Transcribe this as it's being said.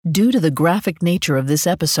Due to the graphic nature of this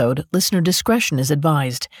episode, listener discretion is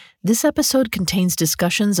advised. This episode contains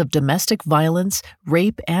discussions of domestic violence,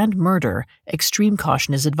 rape, and murder. Extreme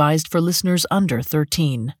caution is advised for listeners under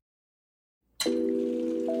 13.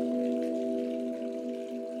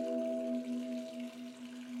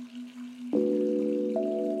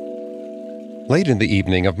 Late in the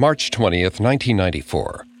evening of March 20th,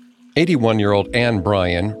 1994, 81-year-old Ann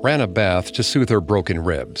Bryan ran a bath to soothe her broken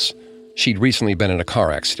ribs. She'd recently been in a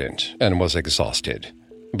car accident and was exhausted,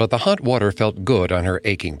 but the hot water felt good on her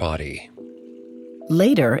aching body.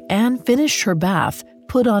 Later, Anne finished her bath,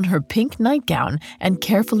 put on her pink nightgown, and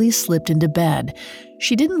carefully slipped into bed.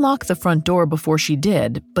 She didn't lock the front door before she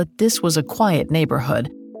did, but this was a quiet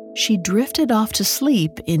neighborhood. She drifted off to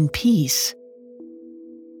sleep in peace.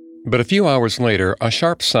 But a few hours later, a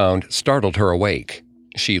sharp sound startled her awake.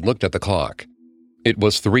 She looked at the clock. It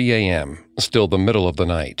was 3 a.m., still the middle of the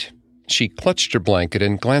night. She clutched her blanket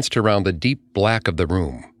and glanced around the deep black of the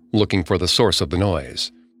room, looking for the source of the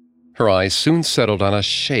noise. Her eyes soon settled on a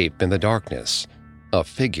shape in the darkness, a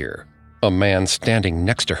figure, a man standing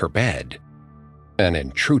next to her bed. An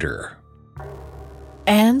intruder.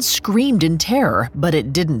 Anne screamed in terror, but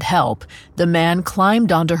it didn't help. The man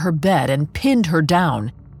climbed onto her bed and pinned her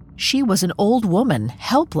down. She was an old woman,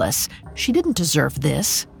 helpless. She didn't deserve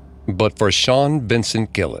this. But for Sean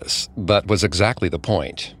Vincent Gillis, that was exactly the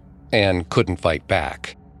point. Anne couldn't fight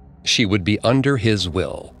back. She would be under his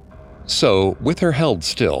will. So, with her held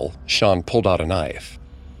still, Sean pulled out a knife.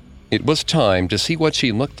 It was time to see what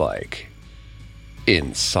she looked like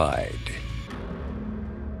inside.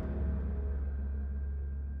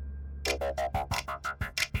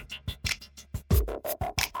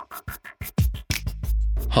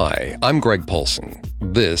 Hi, I'm Greg Polson.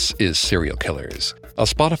 This is Serial Killers, a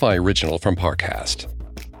Spotify original from Parcast.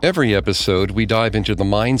 Every episode, we dive into the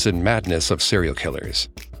minds and madness of serial killers.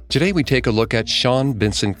 Today, we take a look at Sean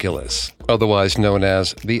Vincent Gillis, otherwise known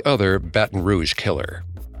as the other Baton Rouge killer.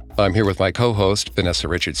 I'm here with my co-host, Vanessa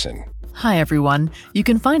Richardson. Hi, everyone. You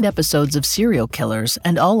can find episodes of Serial Killers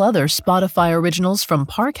and all other Spotify originals from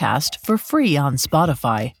Parcast for free on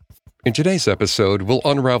Spotify. In today's episode, we'll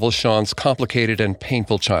unravel Sean's complicated and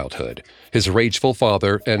painful childhood, his rageful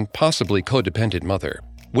father, and possibly codependent mother.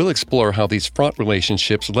 We'll explore how these fraught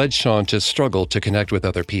relationships led Sean to struggle to connect with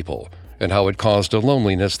other people, and how it caused a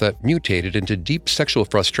loneliness that mutated into deep sexual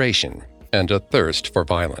frustration and a thirst for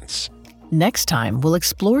violence. Next time, we'll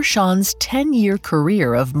explore Sean's 10-year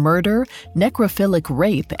career of murder, necrophilic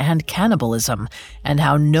rape, and cannibalism, and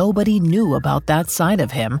how nobody knew about that side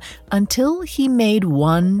of him until he made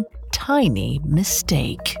one tiny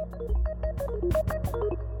mistake.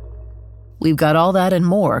 We've got all that and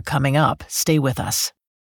more coming up. Stay with us.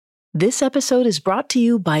 This episode is brought to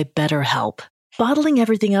you by BetterHelp. Bottling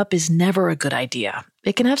everything up is never a good idea.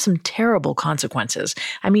 It can have some terrible consequences.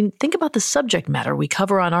 I mean, think about the subject matter we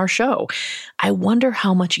cover on our show. I wonder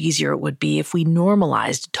how much easier it would be if we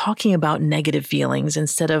normalized talking about negative feelings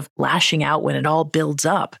instead of lashing out when it all builds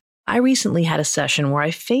up. I recently had a session where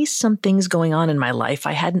I faced some things going on in my life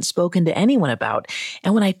I hadn't spoken to anyone about,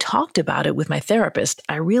 and when I talked about it with my therapist,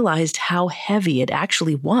 I realized how heavy it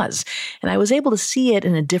actually was, and I was able to see it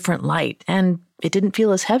in a different light, and it didn't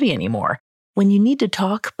feel as heavy anymore. When you need to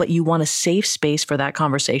talk, but you want a safe space for that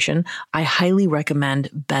conversation, I highly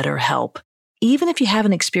recommend BetterHelp. Even if you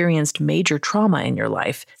haven't experienced major trauma in your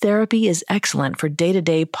life, therapy is excellent for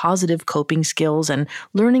day-to-day positive coping skills and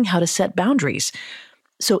learning how to set boundaries.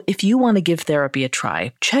 So if you want to give therapy a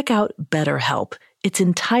try, check out BetterHelp. It's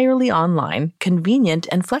entirely online, convenient,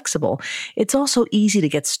 and flexible. It's also easy to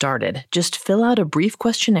get started. Just fill out a brief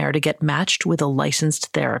questionnaire to get matched with a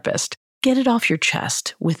licensed therapist. Get it off your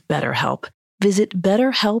chest with BetterHelp. Visit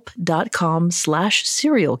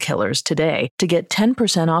betterhelp.com/serialkillers today to get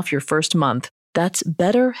 10% off your first month. That's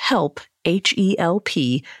BetterHelp,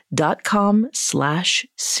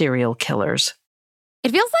 HELP.com/serialkillers.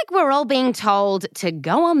 It feels like we're all being told to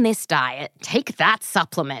go on this diet, take that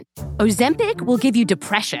supplement. Ozempic will give you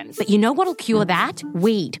depression, but you know what'll cure that?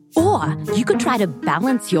 Weed. Or you could try to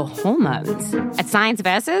balance your hormones. At Science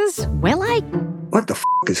Versus, we're like, what the f***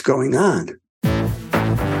 is going on?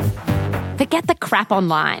 Forget the crap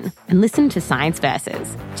online and listen to Science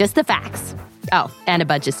Versus. Just the facts. Oh, and a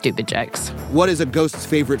bunch of stupid jokes. What is a ghost's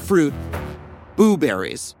favorite fruit?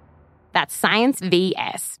 Blueberries. That's Science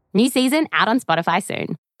VS. New season out on Spotify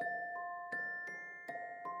soon.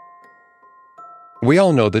 We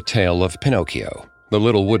all know the tale of Pinocchio, the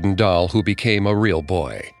little wooden doll who became a real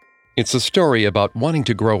boy. It's a story about wanting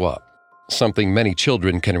to grow up, something many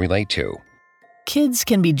children can relate to. Kids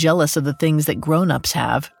can be jealous of the things that grown-ups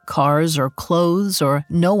have, cars or clothes or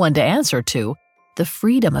no one to answer to. The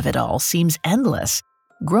freedom of it all seems endless.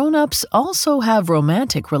 Grown-ups also have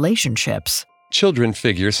romantic relationships. Children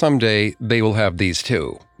figure someday they will have these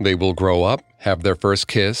too. They will grow up, have their first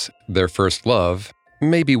kiss, their first love,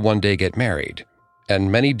 maybe one day get married.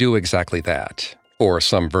 And many do exactly that, or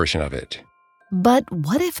some version of it. But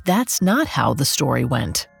what if that's not how the story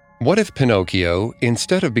went? What if Pinocchio,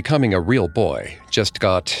 instead of becoming a real boy, just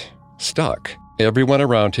got stuck? Everyone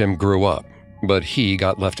around him grew up, but he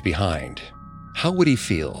got left behind. How would he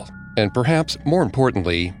feel? And perhaps more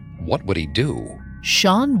importantly, what would he do?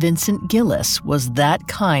 Sean Vincent Gillis was that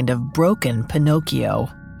kind of broken Pinocchio.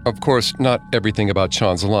 Of course, not everything about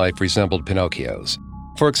Sean's life resembled Pinocchio's.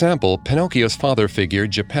 For example, Pinocchio's father figure,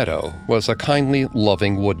 Geppetto, was a kindly,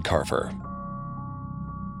 loving woodcarver.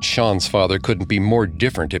 Sean's father couldn't be more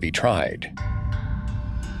different if he tried.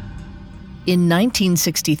 In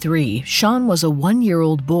 1963, Sean was a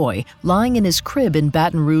 1-year-old boy lying in his crib in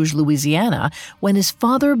Baton Rouge, Louisiana, when his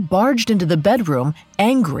father barged into the bedroom,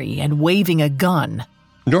 angry and waving a gun.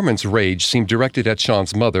 Norman's rage seemed directed at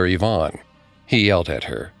Sean's mother, Yvonne. He yelled at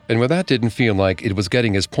her, and when that didn't feel like it was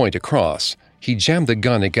getting his point across, he jammed the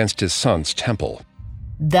gun against his son's temple.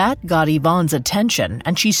 That got Yvonne's attention,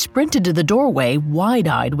 and she sprinted to the doorway,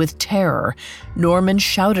 wide-eyed with terror. Norman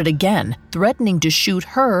shouted again, threatening to shoot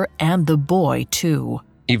her and the boy, too.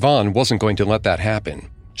 Yvonne wasn't going to let that happen.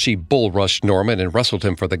 She bull-rushed Norman and wrestled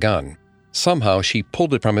him for the gun. Somehow, she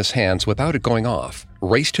pulled it from his hands without it going off,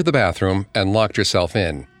 raced to the bathroom, and locked herself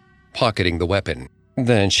in, pocketing the weapon.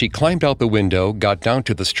 Then she climbed out the window, got down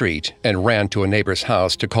to the street, and ran to a neighbor's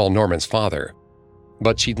house to call Norman's father.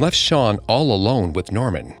 But she'd left Sean all alone with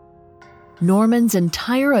Norman. Norman's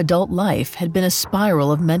entire adult life had been a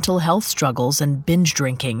spiral of mental health struggles and binge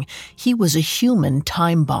drinking. He was a human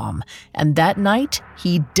time bomb, and that night,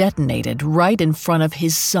 he detonated right in front of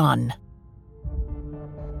his son.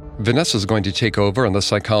 Vanessa's going to take over on the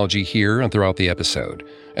psychology here and throughout the episode.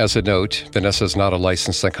 As a note, Vanessa's not a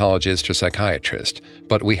licensed psychologist or psychiatrist,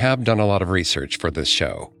 but we have done a lot of research for this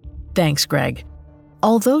show. Thanks, Greg.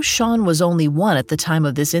 Although Sean was only 1 at the time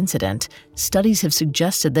of this incident, studies have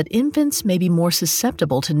suggested that infants may be more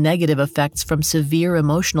susceptible to negative effects from severe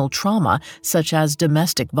emotional trauma, such as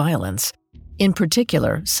domestic violence. In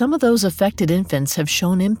particular, some of those affected infants have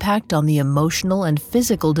shown impact on the emotional and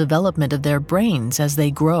physical development of their brains as they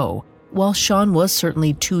grow. While Sean was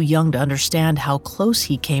certainly too young to understand how close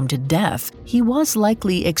he came to death, he was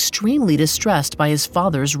likely extremely distressed by his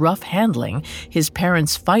father's rough handling, his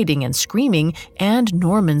parents fighting and screaming, and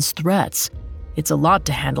Norman's threats. It's a lot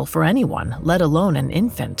to handle for anyone, let alone an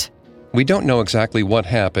infant. We don't know exactly what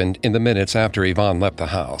happened in the minutes after Yvonne left the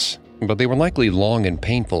house, but they were likely long and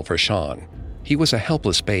painful for Sean. He was a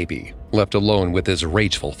helpless baby, left alone with his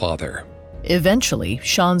rageful father. Eventually,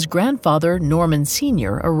 Sean's grandfather, Norman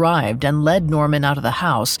Sr., arrived and led Norman out of the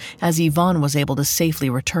house as Yvonne was able to safely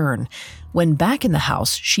return. When back in the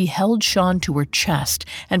house, she held Sean to her chest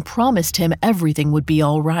and promised him everything would be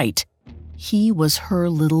all right. He was her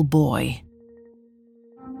little boy.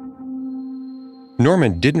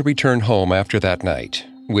 Norman didn't return home after that night,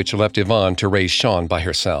 which left Yvonne to raise Sean by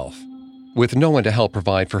herself. With no one to help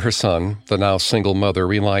provide for her son, the now single mother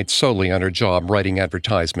relied solely on her job writing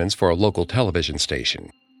advertisements for a local television station.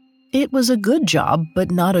 It was a good job, but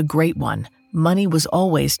not a great one. Money was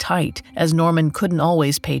always tight, as Norman couldn't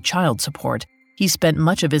always pay child support. He spent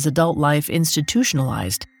much of his adult life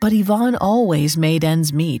institutionalized, but Yvonne always made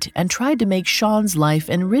ends meet and tried to make Sean's life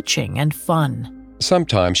enriching and fun.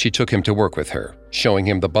 Sometimes she took him to work with her, showing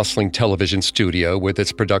him the bustling television studio with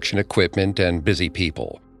its production equipment and busy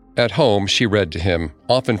people. At home, she read to him,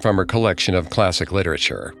 often from her collection of classic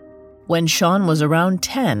literature. When Sean was around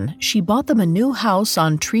 10, she bought them a new house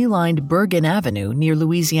on tree-lined Bergen Avenue near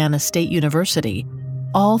Louisiana State University.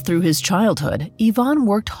 All through his childhood, Yvonne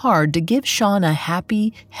worked hard to give Sean a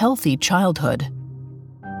happy, healthy childhood.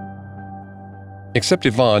 Except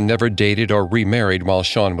Yvonne never dated or remarried while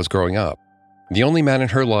Sean was growing up. The only man in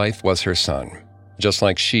her life was her son, just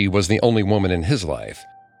like she was the only woman in his life.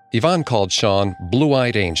 Yvonne called Sean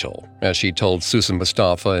Blue-Eyed Angel, as she told Susan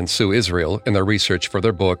Mustafa and Sue Israel in their research for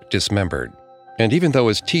their book Dismembered. And even though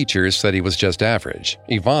his teachers said he was just average,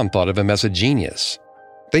 Yvonne thought of him as a genius.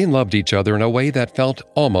 They loved each other in a way that felt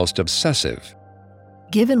almost obsessive.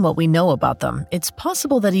 Given what we know about them, it's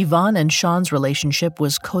possible that Yvonne and Sean's relationship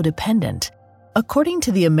was codependent. According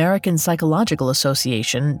to the American Psychological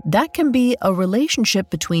Association, that can be a relationship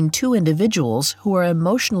between two individuals who are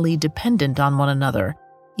emotionally dependent on one another.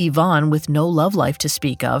 Yvonne, with no love life to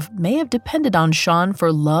speak of, may have depended on Sean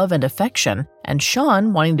for love and affection, and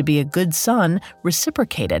Sean, wanting to be a good son,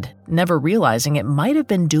 reciprocated, never realizing it might have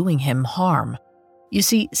been doing him harm. You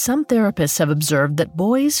see, some therapists have observed that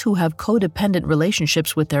boys who have codependent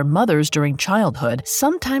relationships with their mothers during childhood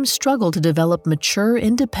sometimes struggle to develop mature,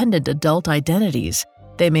 independent adult identities.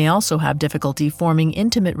 They may also have difficulty forming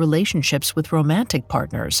intimate relationships with romantic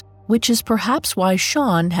partners, which is perhaps why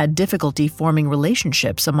Sean had difficulty forming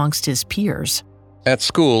relationships amongst his peers. At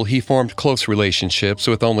school, he formed close relationships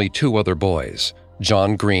with only 2 other boys,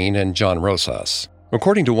 John Green and John Rosas.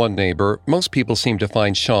 According to one neighbor, most people seem to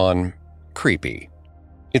find Sean creepy.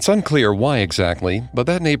 It's unclear why exactly, but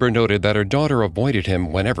that neighbor noted that her daughter avoided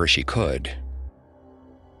him whenever she could.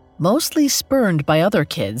 Mostly spurned by other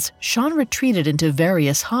kids, Sean retreated into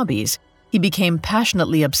various hobbies. He became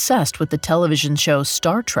passionately obsessed with the television show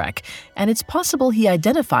Star Trek, and it's possible he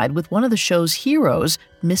identified with one of the show's heroes,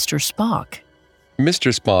 Mr. Spock.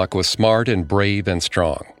 Mr. Spock was smart and brave and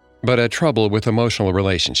strong, but had trouble with emotional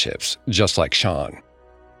relationships, just like Sean.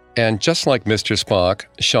 And just like Mr. Spock,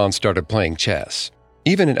 Sean started playing chess.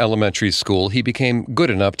 Even in elementary school, he became good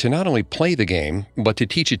enough to not only play the game, but to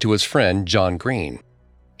teach it to his friend John Green.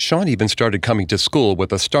 Sean even started coming to school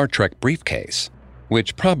with a Star Trek briefcase,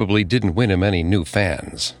 which probably didn't win him any new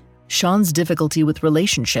fans. Sean's difficulty with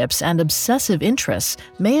relationships and obsessive interests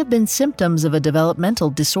may have been symptoms of a developmental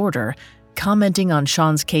disorder. Commenting on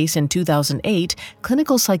Sean's case in 2008,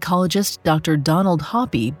 clinical psychologist Dr. Donald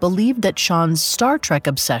Hoppy believed that Sean's Star Trek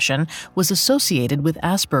obsession was associated with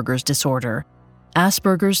Asperger's disorder.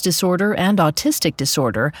 Asperger's disorder and autistic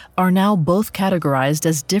disorder are now both categorized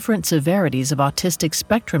as different severities of autistic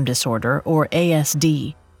spectrum disorder, or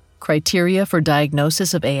ASD. Criteria for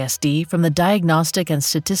diagnosis of ASD from the Diagnostic and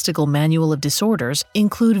Statistical Manual of Disorders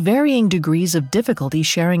include varying degrees of difficulty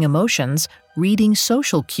sharing emotions, reading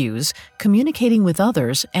social cues, communicating with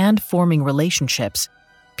others, and forming relationships.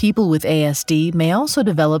 People with ASD may also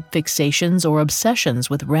develop fixations or obsessions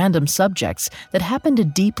with random subjects that happen to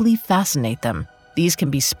deeply fascinate them. These can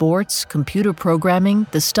be sports, computer programming,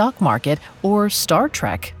 the stock market, or Star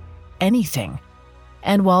Trek. Anything.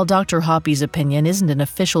 And while Dr. Hoppy's opinion isn't an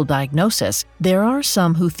official diagnosis, there are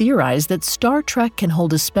some who theorize that Star Trek can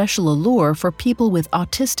hold a special allure for people with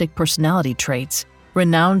autistic personality traits.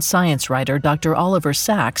 Renowned science writer Dr. Oliver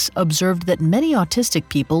Sacks observed that many autistic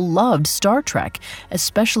people loved Star Trek,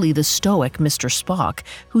 especially the stoic Mr. Spock,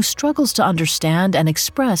 who struggles to understand and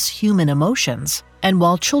express human emotions. And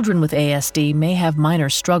while children with ASD may have minor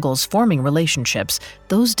struggles forming relationships,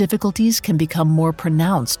 those difficulties can become more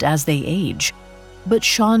pronounced as they age. But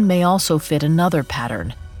Sean may also fit another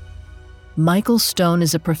pattern. Michael Stone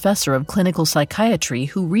is a professor of clinical psychiatry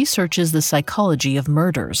who researches the psychology of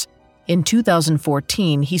murders. In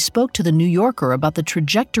 2014, he spoke to The New Yorker about the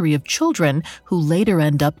trajectory of children who later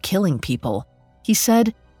end up killing people. He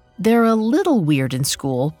said, "They're a little weird in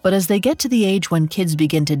school, but as they get to the age when kids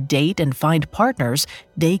begin to date and find partners,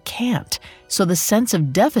 they can't. So the sense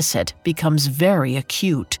of deficit becomes very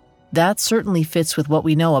acute." That certainly fits with what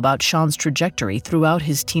we know about Sean's trajectory throughout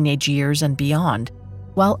his teenage years and beyond.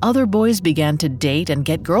 While other boys began to date and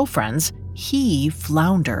get girlfriends, he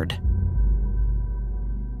floundered.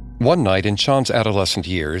 One night in Sean's adolescent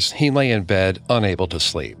years, he lay in bed, unable to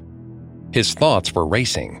sleep. His thoughts were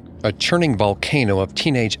racing, a churning volcano of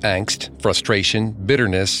teenage angst, frustration,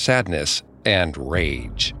 bitterness, sadness, and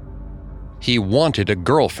rage. He wanted a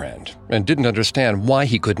girlfriend and didn't understand why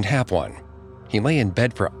he couldn't have one. He lay in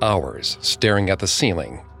bed for hours, staring at the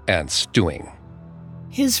ceiling and stewing.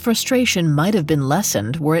 His frustration might have been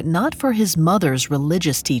lessened were it not for his mother's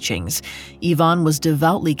religious teachings. Yvonne was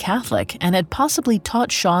devoutly Catholic and had possibly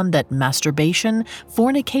taught Sean that masturbation,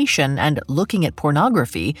 fornication, and looking at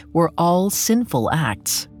pornography were all sinful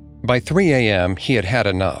acts. By 3 a.m., he had had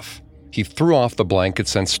enough. He threw off the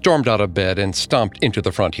blankets and stormed out of bed and stomped into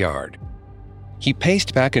the front yard. He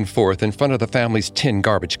paced back and forth in front of the family's tin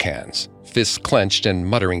garbage cans, fists clenched and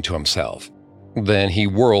muttering to himself. Then he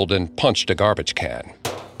whirled and punched a garbage can.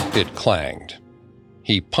 It clanged.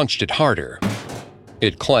 He punched it harder.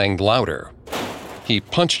 It clanged louder. He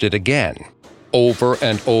punched it again, over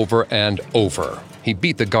and over and over. He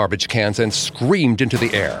beat the garbage cans and screamed into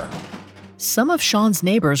the air. Some of Sean's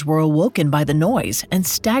neighbors were awoken by the noise and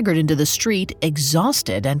staggered into the street,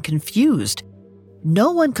 exhausted and confused.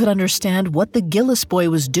 No one could understand what the Gillis boy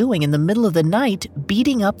was doing in the middle of the night,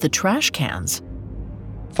 beating up the trash cans.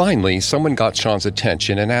 Finally, someone got Sean's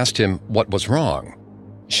attention and asked him what was wrong.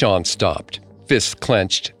 Sean stopped, fists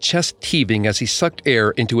clenched, chest heaving as he sucked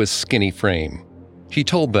air into his skinny frame. He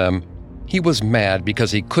told them he was mad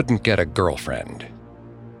because he couldn't get a girlfriend.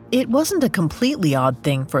 It wasn't a completely odd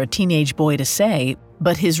thing for a teenage boy to say,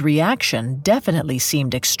 but his reaction definitely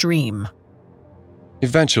seemed extreme.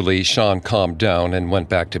 Eventually, Sean calmed down and went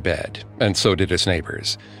back to bed, and so did his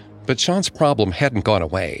neighbors. But Sean's problem hadn't gone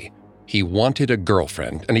away. He wanted a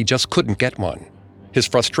girlfriend, and he just couldn't get one. His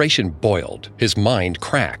frustration boiled, his mind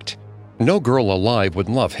cracked. No girl alive would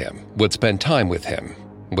love him, would spend time with him,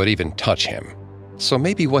 would even touch him. So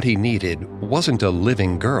maybe what he needed wasn't a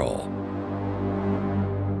living girl.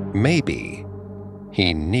 Maybe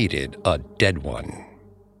he needed a dead one.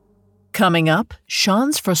 Coming up,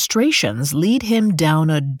 Sean's frustrations lead him down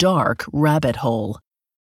a dark rabbit hole.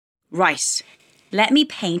 Right. Let me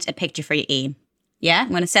paint a picture for you, Ian. Yeah, I'm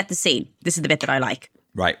going to set the scene. This is the bit that I like.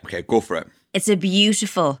 Right, okay, go for it. It's a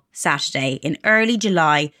beautiful Saturday in early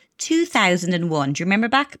July 2001. Do you remember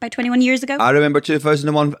back about 21 years ago? I remember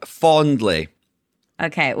 2001 fondly.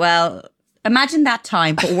 Okay, well, imagine that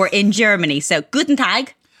time, but we're in Germany. So, Guten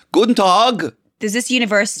Tag. Guten Tag. There's this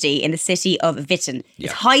university in the city of Baton.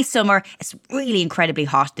 It's high summer. It's really incredibly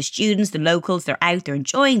hot. The students, the locals, they're out. They're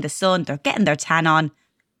enjoying the sun. They're getting their tan on.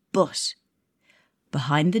 But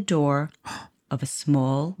behind the door of a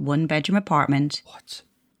small one-bedroom apartment,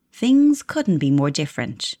 things couldn't be more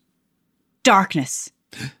different. Darkness,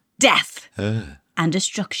 death, and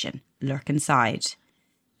destruction lurk inside.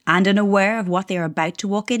 And unaware of what they are about to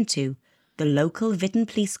walk into, the local Baton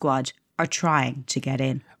police squad are trying to get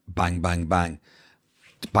in. Bang, bang, bang.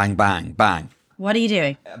 Bang, bang, bang. What are you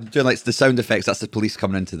doing? I'm doing like the sound effects. That's the police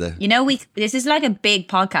coming into the... You know, this is like a big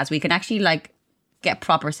podcast. We can actually like get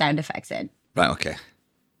proper sound effects in. Right, okay.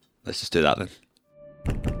 Let's just do that then.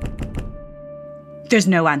 There's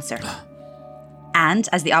no answer. And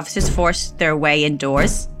as the officers force their way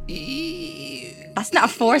indoors... That's not a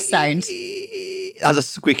force sound. That's a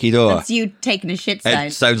squeaky door. That's you taking a shit sound.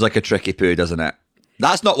 It sounds like a tricky poo, doesn't it?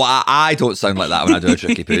 That's not what I don't sound like that when I do a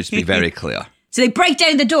tricky poo, just to be very clear. So they break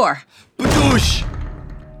down the door. Badoosh!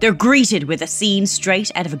 They're greeted with a scene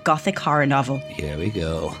straight out of a gothic horror novel. Here we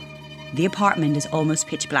go. The apartment is almost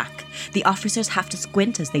pitch black. The officers have to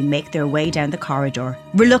squint as they make their way down the corridor,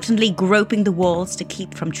 reluctantly groping the walls to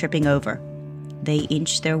keep from tripping over. They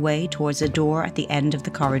inch their way towards a door at the end of the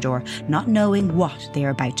corridor, not knowing what they are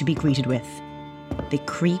about to be greeted with. They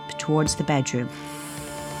creep towards the bedroom.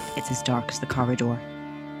 It's as dark as the corridor.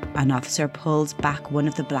 An officer pulls back one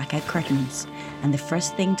of the blackout curtains, and the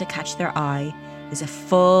first thing to catch their eye is a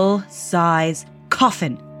full-size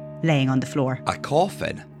coffin laying on the floor. A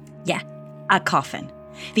coffin? Yeah, a coffin.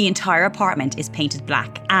 The entire apartment is painted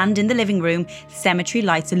black, and in the living room, cemetery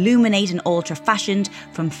lights illuminate an altar fashioned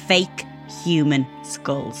from fake human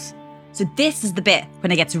skulls. So this is the bit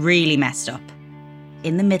when it gets really messed up.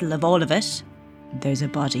 In the middle of all of it, there's a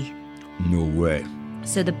body. No way.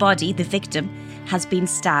 So the body, the victim, has been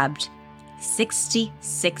stabbed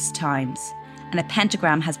 66 times, and a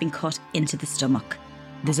pentagram has been cut into the stomach.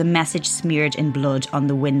 There's a message smeared in blood on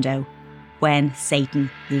the window: when Satan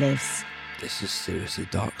lives. This is seriously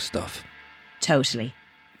dark stuff. Totally.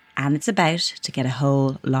 And it's about to get a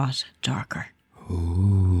whole lot darker.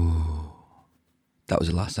 Ooh. That was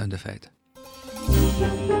the last sound effect.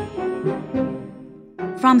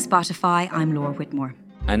 From Spotify, I'm Laura Whitmore.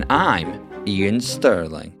 And I'm Ian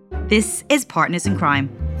Sterling. This is Partners in Crime.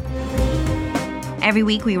 Every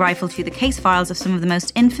week we rifle through the case files of some of the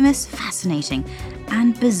most infamous, fascinating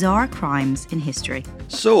and bizarre crimes in history.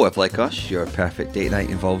 So if, like us, your perfect date night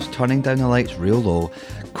involves turning down the lights real low,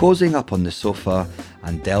 cozying up on the sofa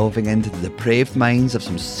and delving into the depraved minds of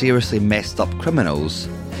some seriously messed up criminals,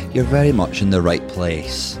 you're very much in the right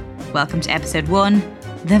place. Welcome to episode 1,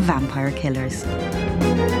 The Vampire Killers.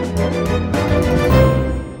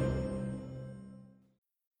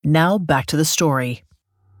 Now back to the story.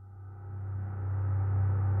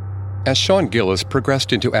 As Sean Gillis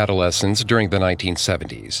progressed into adolescence during the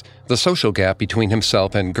 1970s, the social gap between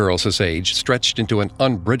himself and girls his age stretched into an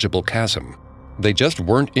unbridgeable chasm. They just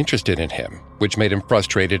weren't interested in him, which made him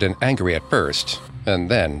frustrated and angry at first, and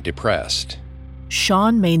then depressed.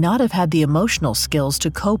 Sean may not have had the emotional skills to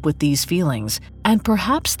cope with these feelings, and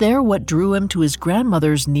perhaps they're what drew him to his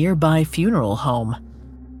grandmother's nearby funeral home.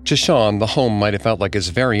 To Sean, the home might have felt like his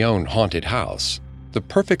very own haunted house. The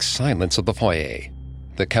perfect silence of the foyer,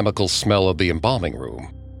 the chemical smell of the embalming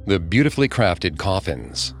room, the beautifully crafted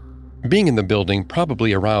coffins. Being in the building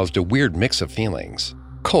probably aroused a weird mix of feelings.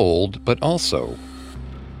 Cold, but also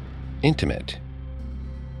intimate.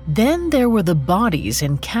 Then there were the bodies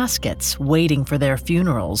in caskets waiting for their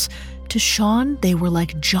funerals. To Sean, they were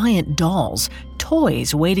like giant dolls,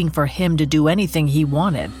 toys waiting for him to do anything he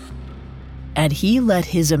wanted. And he let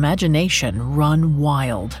his imagination run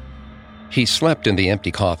wild. He slept in the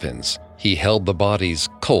empty coffins. He held the bodies'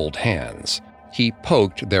 cold hands. He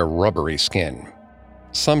poked their rubbery skin.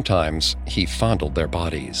 Sometimes he fondled their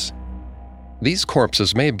bodies. These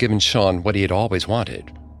corpses may have given Sean what he had always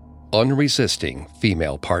wanted: unresisting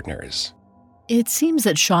female partners. It seems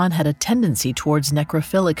that Sean had a tendency towards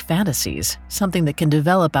necrophilic fantasies, something that can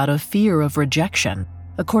develop out of fear of rejection.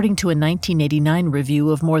 According to a 1989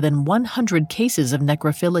 review of more than 100 cases of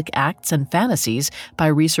necrophilic acts and fantasies by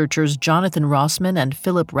researchers Jonathan Rossman and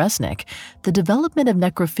Philip Resnick, the development of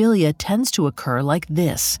necrophilia tends to occur like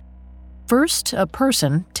this. First, a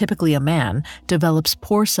person, typically a man, develops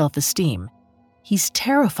poor self-esteem. He's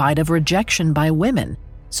terrified of rejection by women,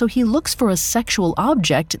 so he looks for a sexual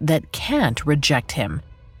object that can't reject him.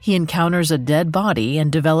 He encounters a dead body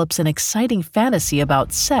and develops an exciting fantasy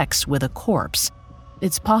about sex with a corpse.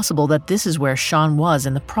 It's possible that this is where Sean was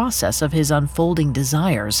in the process of his unfolding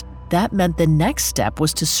desires. That meant the next step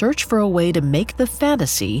was to search for a way to make the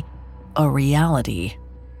fantasy a reality.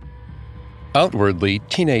 Outwardly,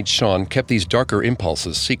 teenage Sean kept these darker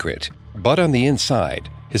impulses secret, but on the inside,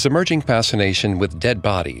 his emerging fascination with dead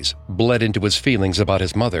bodies bled into his feelings about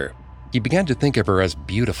his mother. He began to think of her as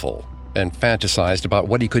beautiful and fantasized about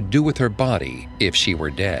what he could do with her body if she were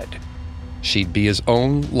dead. She'd be his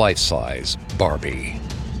own life-size Barbie.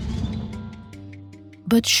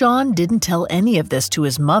 But Sean didn't tell any of this to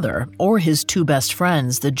his mother or his two best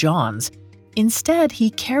friends, the Johns. Instead, he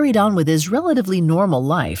carried on with his relatively normal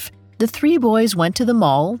life. The three boys went to the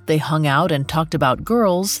mall, they hung out and talked about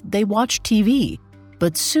girls, they watched TV.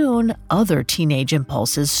 But soon, other teenage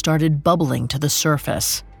impulses started bubbling to the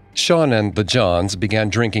surface. Sean and the Johns began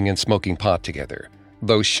drinking and smoking pot together,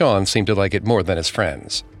 though Sean seemed to like it more than his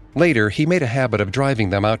friends. Later, he made a habit of driving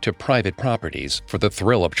them out to private properties for the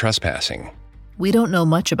thrill of trespassing. We don't know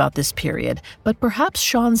much about this period, but perhaps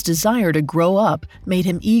Sean's desire to grow up made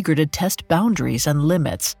him eager to test boundaries and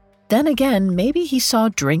limits. Then again, maybe he saw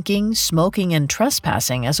drinking, smoking, and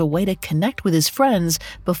trespassing as a way to connect with his friends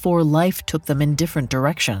before life took them in different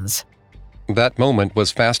directions. That moment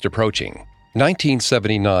was fast approaching.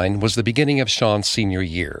 1979 was the beginning of Sean's senior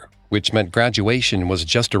year, which meant graduation was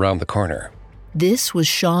just around the corner. This was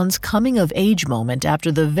Sean's coming-of-age moment after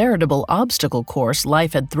the veritable obstacle course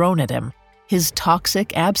life had thrown at him. His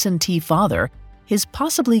toxic, absentee father, his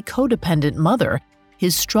possibly codependent mother,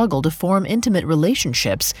 his struggle to form intimate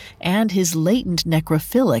relationships, and his latent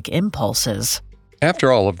necrophilic impulses.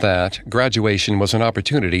 After all of that, graduation was an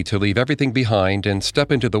opportunity to leave everything behind and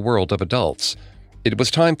step into the world of adults. It was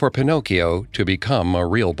time for Pinocchio to become a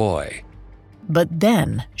real boy. But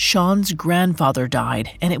then, Sean's grandfather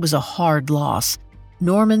died, and it was a hard loss.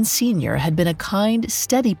 Norman Sr. had been a kind,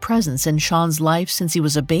 steady presence in Sean's life since he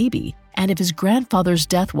was a baby, and if his grandfather's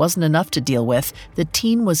death wasn't enough to deal with, the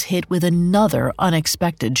teen was hit with another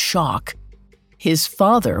unexpected shock. His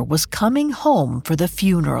father was coming home for the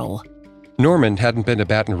funeral. Norman hadn't been to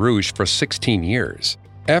Baton Rouge for 16 years.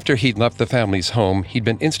 After he'd left the family's home, he'd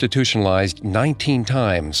been institutionalized 19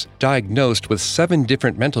 times, diagnosed with 7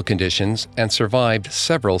 different mental conditions, and survived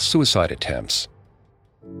several suicide attempts.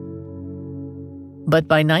 But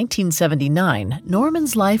by 1979,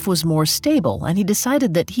 Norman's life was more stable, and he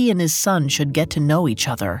decided that he and his son should get to know each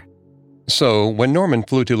other. So, when Norman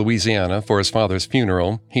flew to Louisiana for his father's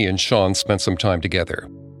funeral, he and Sean spent some time together.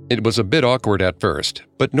 It was a bit awkward at first,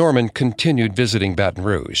 but Norman continued visiting Baton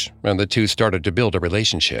Rouge, and the two started to build a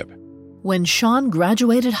relationship. When Sean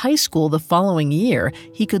graduated high school the following year,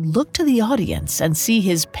 he could look to the audience and see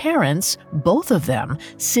his parents, both of them,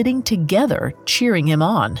 sitting together, cheering him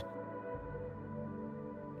on.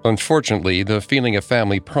 Unfortunately, the feeling of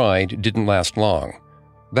family pride didn't last long.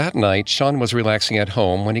 That night, Sean was relaxing at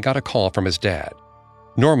home when he got a call from his dad.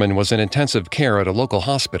 Norman was in intensive care at a local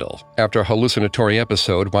hospital after a hallucinatory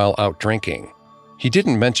episode while out drinking. He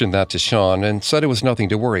didn't mention that to Sean and said it was nothing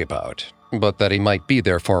to worry about, but that he might be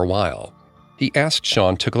there for a while. He asked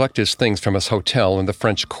Sean to collect his things from his hotel in the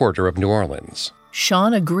French Quarter of New Orleans.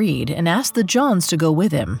 Sean agreed and asked the Johns to go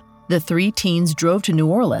with him. The 3 teens drove to New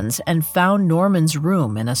Orleans and found Norman's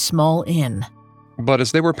room in a small inn. But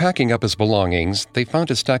as they were packing up his belongings, they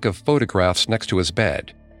found a stack of photographs next to his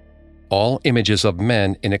bed. All images of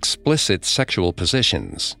men in explicit sexual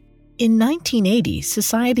positions. In 1980,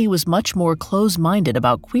 society was much more close-minded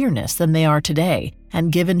about queerness than they are today,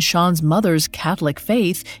 and given Sean's mother's Catholic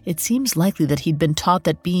faith, it seems likely that he'd been taught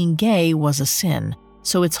that being gay was a sin.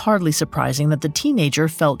 So it's hardly surprising that the teenager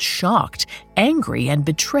felt shocked, angry, and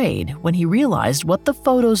betrayed when he realized what the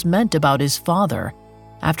photos meant about his father.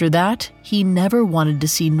 After that, he never wanted to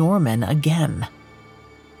see Norman again.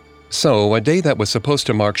 So, a day that was supposed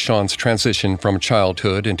to mark Sean's transition from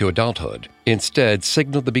childhood into adulthood instead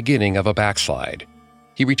signaled the beginning of a backslide.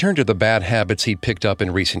 He returned to the bad habits he'd picked up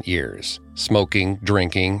in recent years, smoking,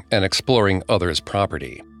 drinking, and exploring others'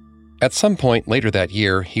 property. At some point later that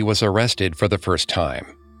year, he was arrested for the first time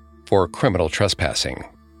for criminal trespassing.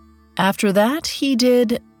 After that, he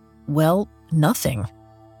did, well, nothing.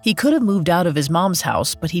 He could have moved out of his mom's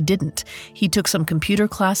house, but he didn't. He took some computer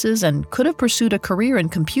classes and could have pursued a career in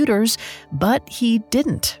computers, but he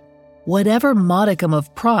didn't. Whatever modicum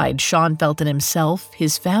of pride Sean felt in himself,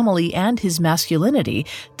 his family, and his masculinity,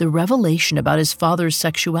 the revelation about his father's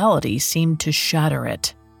sexuality seemed to shatter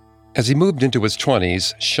it. As he moved into his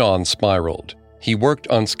 20s, Sean spiraled. He worked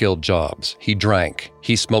unskilled jobs. He drank.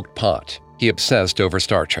 He smoked pot. He obsessed over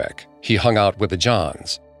Star Trek. He hung out with the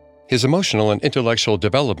Johns. His emotional and intellectual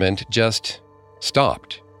development just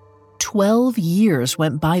stopped. 12 years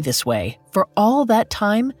went by this way. For all that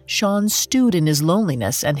time, Sean stewed in his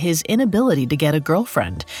loneliness and his inability to get a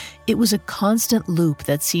girlfriend. It was a constant loop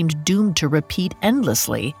that seemed doomed to repeat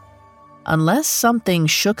endlessly, unless something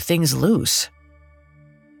shook things loose.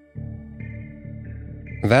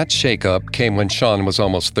 That shakeup came when Sean was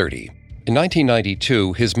almost 30. In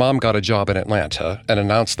 1992, his mom got a job in Atlanta and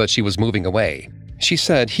announced that she was moving away. She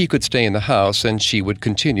said he could stay in the house and she would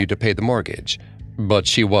continue to pay the mortgage. But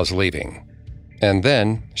she was leaving. And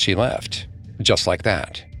then she left. Just like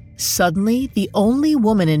that. Suddenly, the only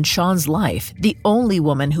woman in Sean's life, the only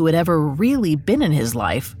woman who had ever really been in his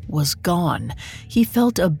life, was gone. He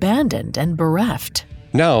felt abandoned and bereft.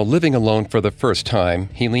 Now, living alone for the first time,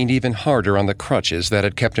 he leaned even harder on the crutches that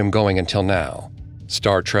had kept him going until now.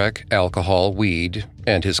 Star Trek, alcohol, weed,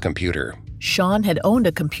 and his computer. Sean had owned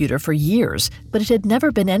a computer for years, but it had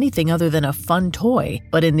never been anything other than a fun toy.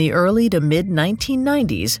 But in the early to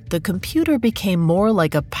mid-1990s, the computer became more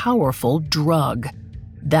like a powerful drug.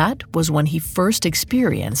 That was when he first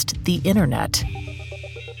experienced the internet.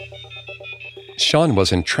 Sean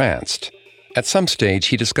was entranced. At some stage,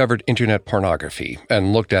 he discovered internet pornography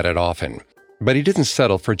and looked at it often. But he didn't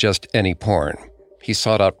settle for just any porn. He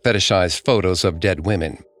sought out fetishized photos of dead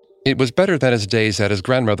women. It was better than his days at his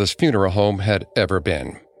grandmother's funeral home had ever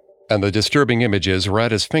been. And the disturbing images were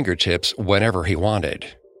at his fingertips whenever he wanted.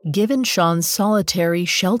 Given Sean's solitary,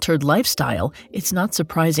 sheltered lifestyle, it's not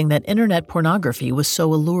surprising that internet pornography was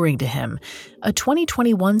so alluring to him. A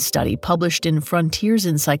 2021 study published in Frontiers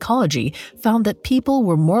in Psychology found that people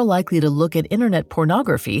were more likely to look at internet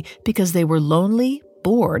pornography because they were lonely,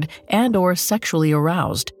 bored, and/or sexually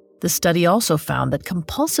aroused. The study also found that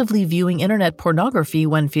compulsively viewing internet pornography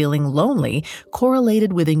when feeling lonely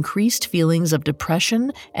correlated with increased feelings of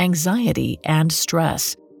depression, anxiety, and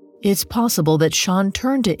stress. It's possible that Sean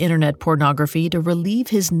turned to internet pornography to relieve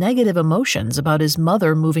his negative emotions about his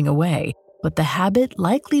mother moving away, but the habit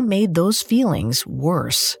likely made those feelings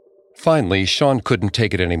worse. Finally, Sean couldn't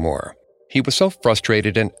take it anymore. He was so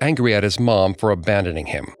frustrated and angry at his mom for abandoning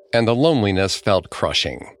him, and the loneliness felt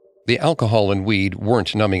crushing. The alcohol and weed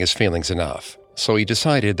weren't numbing his feelings enough, so he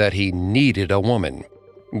decided that he needed a woman.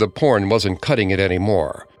 The porn wasn't cutting it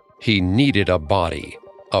anymore. He needed a body,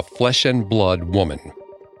 a flesh and blood woman.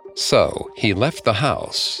 So he left the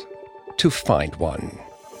house to find one.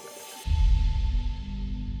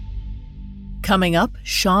 Coming up,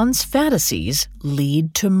 Sean's fantasies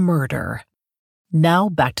lead to murder. Now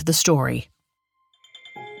back to the story.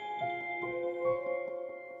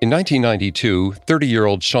 In 1992,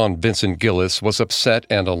 30-year-old Sean Vincent Gillis was upset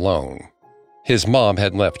and alone. His mom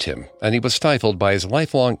had left him, and he was stifled by his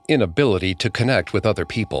lifelong inability to connect with other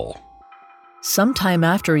people. Sometime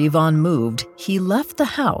after Yvonne moved, he left the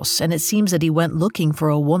house, and it seems that he went looking for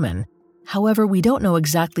a woman. However, we don't know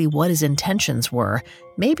exactly what his intentions were.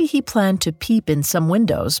 Maybe he planned to peep in some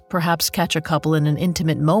windows, perhaps catch a couple in an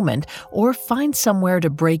intimate moment, or find somewhere to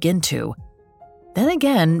break into. Then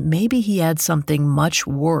again, maybe he had something much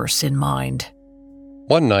worse in mind.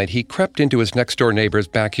 One night, he crept into his next-door neighbor's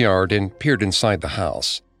backyard and peered inside the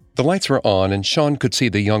house. The lights were on, and Sean could see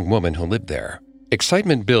the young woman who lived there.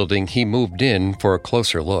 Excitement building, he moved in for a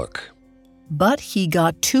closer look. But he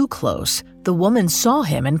got too close. The woman saw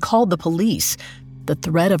him and called the police. The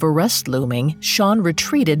threat of arrest looming, Sean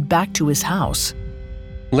retreated back to his house.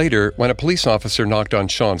 Later, when a police officer knocked on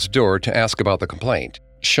Sean's door to ask about the complaint,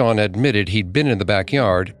 Sean admitted he'd been in the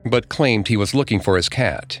backyard, but claimed he was looking for his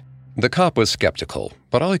cat. The cop was skeptical,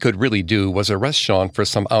 but all he could really do was arrest Sean for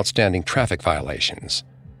some outstanding traffic violations.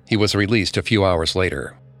 He was released a few hours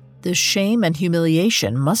later. The shame and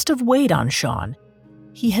humiliation must have weighed on Sean.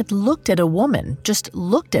 He had looked at a woman, just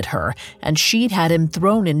looked at her, and she'd had him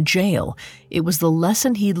thrown in jail. It was the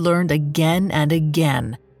lesson he'd learned again and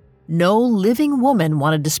again. No living woman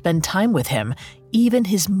wanted to spend time with him. Even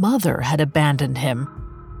his mother had abandoned him.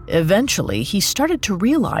 Eventually, he started to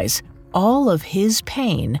realize all of his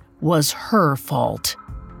pain was her fault.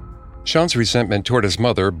 Sean's resentment toward his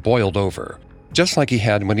mother boiled over. Just like he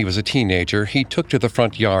had when he was a teenager, he took to the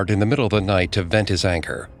front yard in the middle of the night to vent his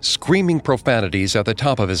anger, screaming profanities at the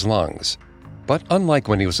top of his lungs. But unlike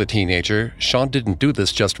when he was a teenager, Sean didn't do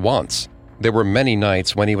this just once. There were many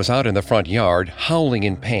nights when he was out in the front yard, howling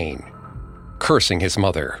in pain, cursing his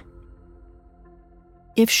mother.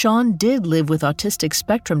 If Sean did live with autistic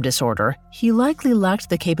spectrum disorder, he likely lacked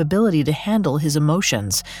the capability to handle his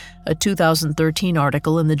emotions. A 2013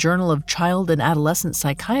 article in the Journal of Child and Adolescent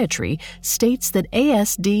Psychiatry states that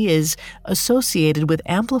ASD is associated with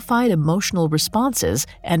amplified emotional responses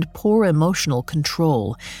and poor emotional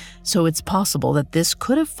control. So it's possible that this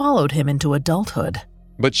could have followed him into adulthood.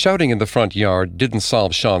 But shouting in the front yard didn't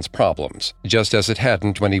solve Sean's problems, just as it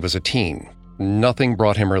hadn't when he was a teen. Nothing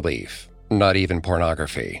brought him relief. Not even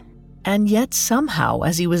pornography. And yet somehow,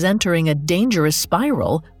 as he was entering a dangerous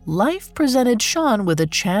spiral, life presented Sean with a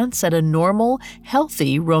chance at a normal,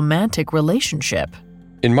 healthy, romantic relationship.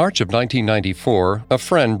 In March of 1994, a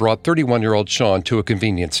friend brought 31-year-old Sean to a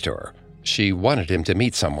convenience store. She wanted him to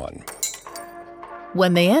meet someone.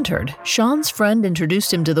 When they entered, Sean's friend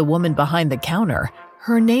introduced him to the woman behind the counter.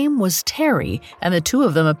 Her name was Terry, and the two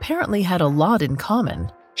of them apparently had a lot in common.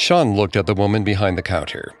 Sean looked at the woman behind the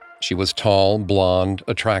counter. She was tall, blonde,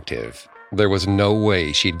 attractive. There was no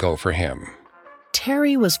way she'd go for him.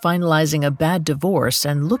 Terry was finalizing a bad divorce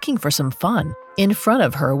and looking for some fun. In front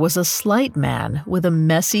of her was a slight man with a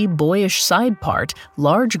messy, boyish side part,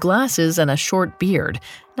 large glasses, and a short beard.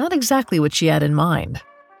 Not exactly what she had in mind.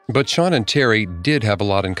 But Sean and Terry did have a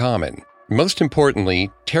lot in common. Most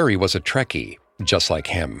importantly, Terry was a Trekkie, just like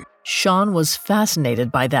him. Sean was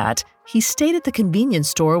fascinated by that. He stayed at the convenience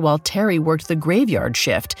store while Terry worked the graveyard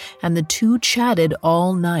shift, and the two chatted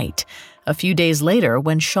all night. A few days later,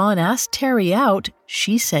 when Sean asked Terry out,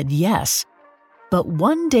 she said yes. But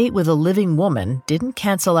one date with a living woman didn't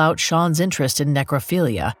cancel out Sean's interest in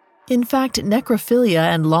necrophilia. In fact,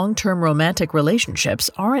 necrophilia and long-term romantic relationships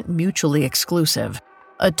aren't mutually exclusive.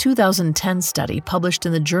 A 2010 study published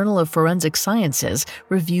in the Journal of Forensic Sciences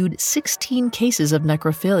reviewed 16 cases of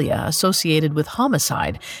necrophilia associated with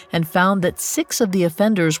homicide and found that 6 of the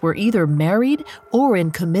offenders were either married or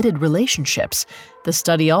in committed relationships. The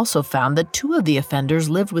study also found that 2 of the offenders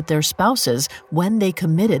lived with their spouses when they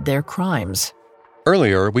committed their crimes.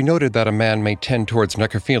 Earlier, we noted that a man may tend towards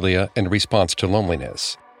necrophilia in response to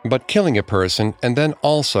loneliness. But killing a person and then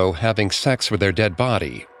also having sex with their dead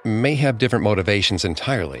body may have different motivations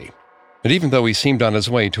entirely. And even though he seemed on his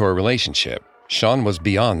way to a relationship, Sean was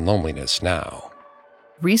beyond loneliness now.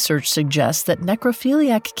 Research suggests that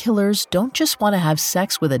necrophiliac killers don't just want to have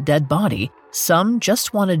sex with a dead body. Some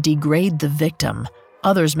just want to degrade the victim.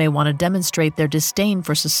 Others may want to demonstrate their disdain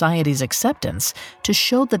for society's acceptance to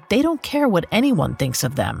show that they don't care what anyone thinks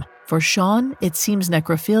of them. For Sean, it seems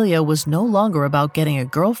necrophilia was no longer about getting a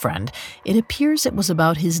girlfriend. It appears it was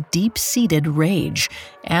about his deep-seated rage.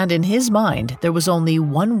 And in his mind, there was only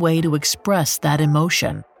one way to express that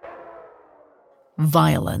emotion: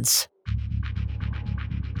 violence.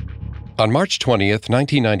 On March 20th,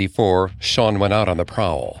 1994, Sean went out on the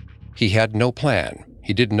prowl. He had no plan.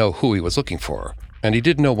 He didn't know who he was looking for. And he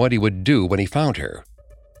didn't know what he would do when he found her.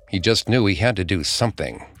 He just knew he had to do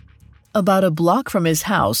something. About a block from his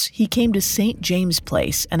house, he came to St. James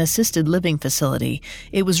Place, an assisted living facility.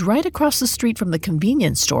 It was right across the street from the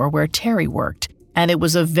convenience store where Terry worked, and it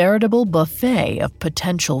was a veritable buffet of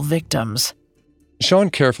potential victims. Sean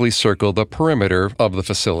carefully circled the perimeter of the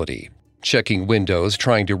facility, checking windows,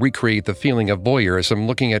 trying to recreate the feeling of voyeurism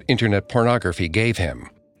looking at internet pornography gave him.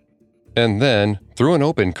 And then, through an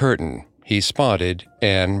open curtain, he spotted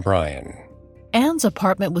Anne Bryan. Anne's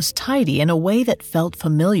apartment was tidy in a way that felt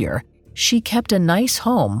familiar. She kept a nice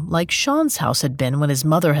home, like Sean's house had been when his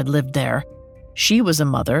mother had lived there. She was a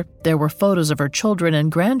mother. There were photos of her children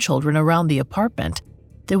and grandchildren around the apartment.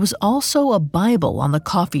 There was also a Bible on the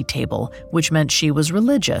coffee table, which meant she was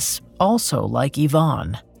religious, also like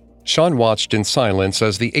Yvonne. Sean watched in silence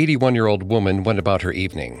as the 81-year-old woman went about her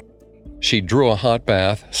evening. She drew a hot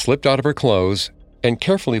bath, slipped out of her clothes, and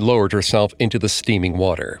carefully lowered herself into the steaming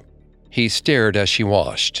water. He stared as she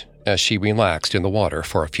washed, as she relaxed in the water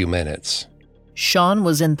for a few minutes. Sean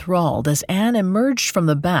was enthralled as Anne emerged from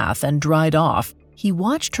the bath and dried off. He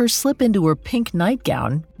watched her slip into her pink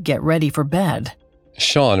nightgown, get ready for bed.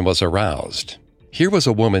 Sean was aroused. Here was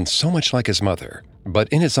a woman so much like his mother, but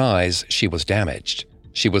in his eyes, she was damaged.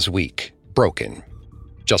 She was weak, broken,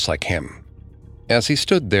 just like him. As he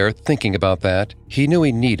stood there thinking about that, he knew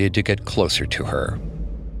he needed to get closer to her.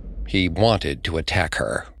 He wanted to attack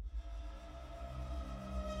her.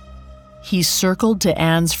 He circled to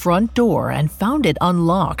Anne's front door and found it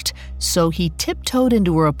unlocked, so he tiptoed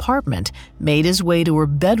into her apartment, made his way to her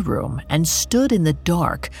bedroom, and stood in the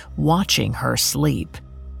dark, watching her sleep.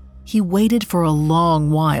 He waited for a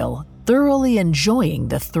long while, thoroughly enjoying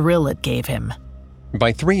the thrill it gave him.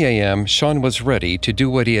 By 3 a.m., Sean was ready to do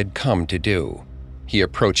what he had come to do. He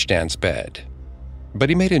approached Anne's bed. But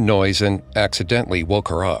he made a noise and accidentally woke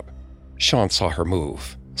her up. Sean saw her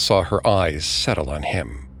move, saw her eyes settle on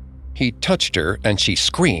him. He touched her and she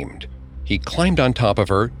screamed. He climbed on top of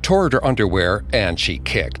her, tore at her underwear, and she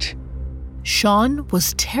kicked. Sean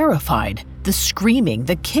was terrified. The screaming,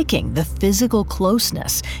 the kicking, the physical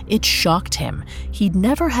closeness, it shocked him. He'd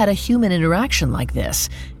never had a human interaction like this.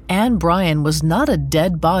 Anne Bryan was not a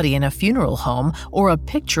dead body in a funeral home or a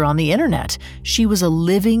picture on the internet. She was a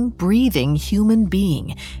living, breathing human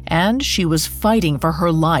being, and she was fighting for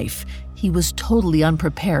her life. He was totally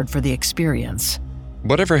unprepared for the experience.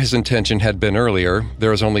 Whatever his intention had been earlier, there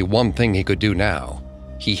was only one thing he could do now.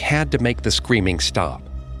 He had to make the screaming stop.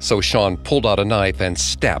 So Sean pulled out a knife and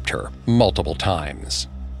stabbed her multiple times.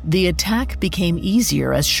 The attack became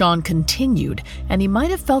easier as Sean continued, and he might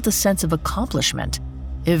have felt a sense of accomplishment.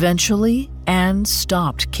 Eventually, Anne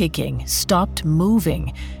stopped kicking, stopped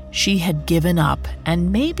moving. She had given up,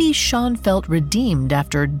 and maybe Sean felt redeemed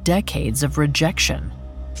after decades of rejection.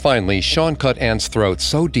 Finally, Sean cut Anne's throat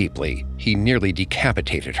so deeply, he nearly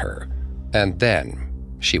decapitated her. And then,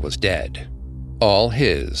 she was dead. All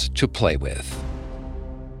his to play with.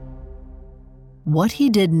 What he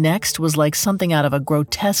did next was like something out of a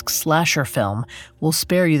grotesque slasher film. We'll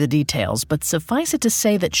spare you the details, but suffice it to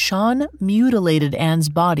say that Sean mutilated Anne's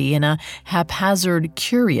body in a haphazard,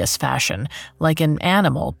 curious fashion, like an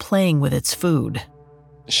animal playing with its food.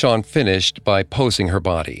 Sean finished by posing her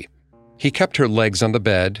body. He kept her legs on the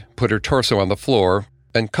bed, put her torso on the floor,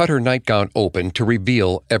 and cut her nightgown open to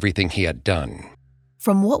reveal everything he had done.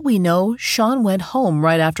 From what we know, Sean went home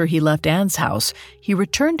right after he left Anne's house. He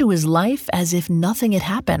returned to his life as if nothing had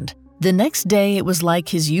happened. The next day, it was like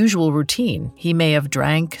his usual routine. He may have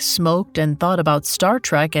drank, smoked, and thought about Star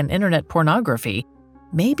Trek and internet pornography.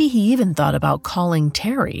 Maybe he even thought about calling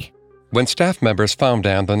Terry. When staff members found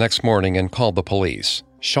Anne the next morning and called the police,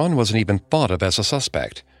 Sean wasn't even thought of as a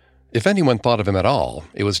suspect. If anyone thought of him at all,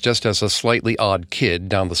 it was just as a slightly odd kid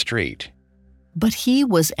down the street. But he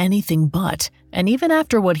was anything but, and even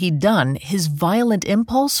after what he'd done, his violent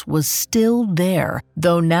impulse was still there,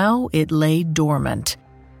 though now it lay dormant.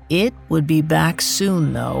 It would be back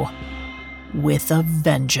soon, though, with a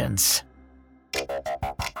vengeance.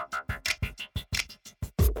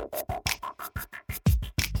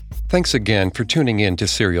 Thanks again for tuning in to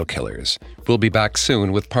Serial Killers. We'll be back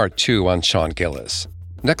soon with part 2 on Sean Gillis.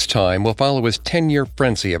 Next time, we'll follow his 10-year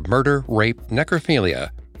frenzy of murder, rape,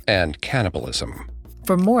 necrophilia, and cannibalism.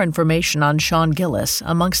 For more information on Sean Gillis,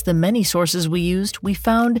 amongst the many sources we used, we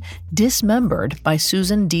found Dismembered by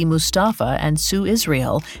Susan D. Mustafa and Sue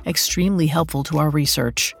Israel, extremely helpful to our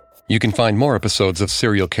research. You can find more episodes of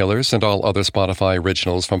Serial Killers and all other Spotify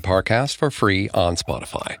originals from Parcast for free on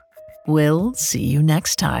Spotify. We'll see you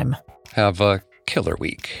next time. Have a killer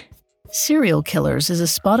week. Serial Killers is a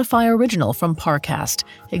Spotify original from Parcast.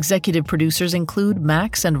 Executive producers include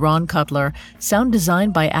Max and Ron Cutler. Sound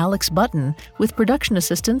design by Alex Button, with production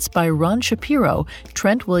assistance by Ron Shapiro,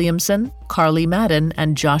 Trent Williamson, Carly Madden,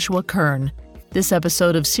 and Joshua Kern. This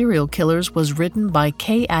episode of Serial Killers was written by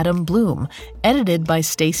K. Adam Bloom, edited by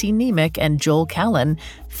Stacy Nemec and Joel Callan,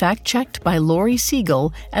 fact-checked by Lori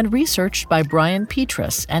Siegel, and researched by Brian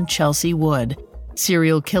Petrus and Chelsea Wood.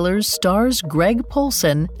 Serial Killers stars Greg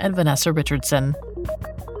Polson and Vanessa Richardson.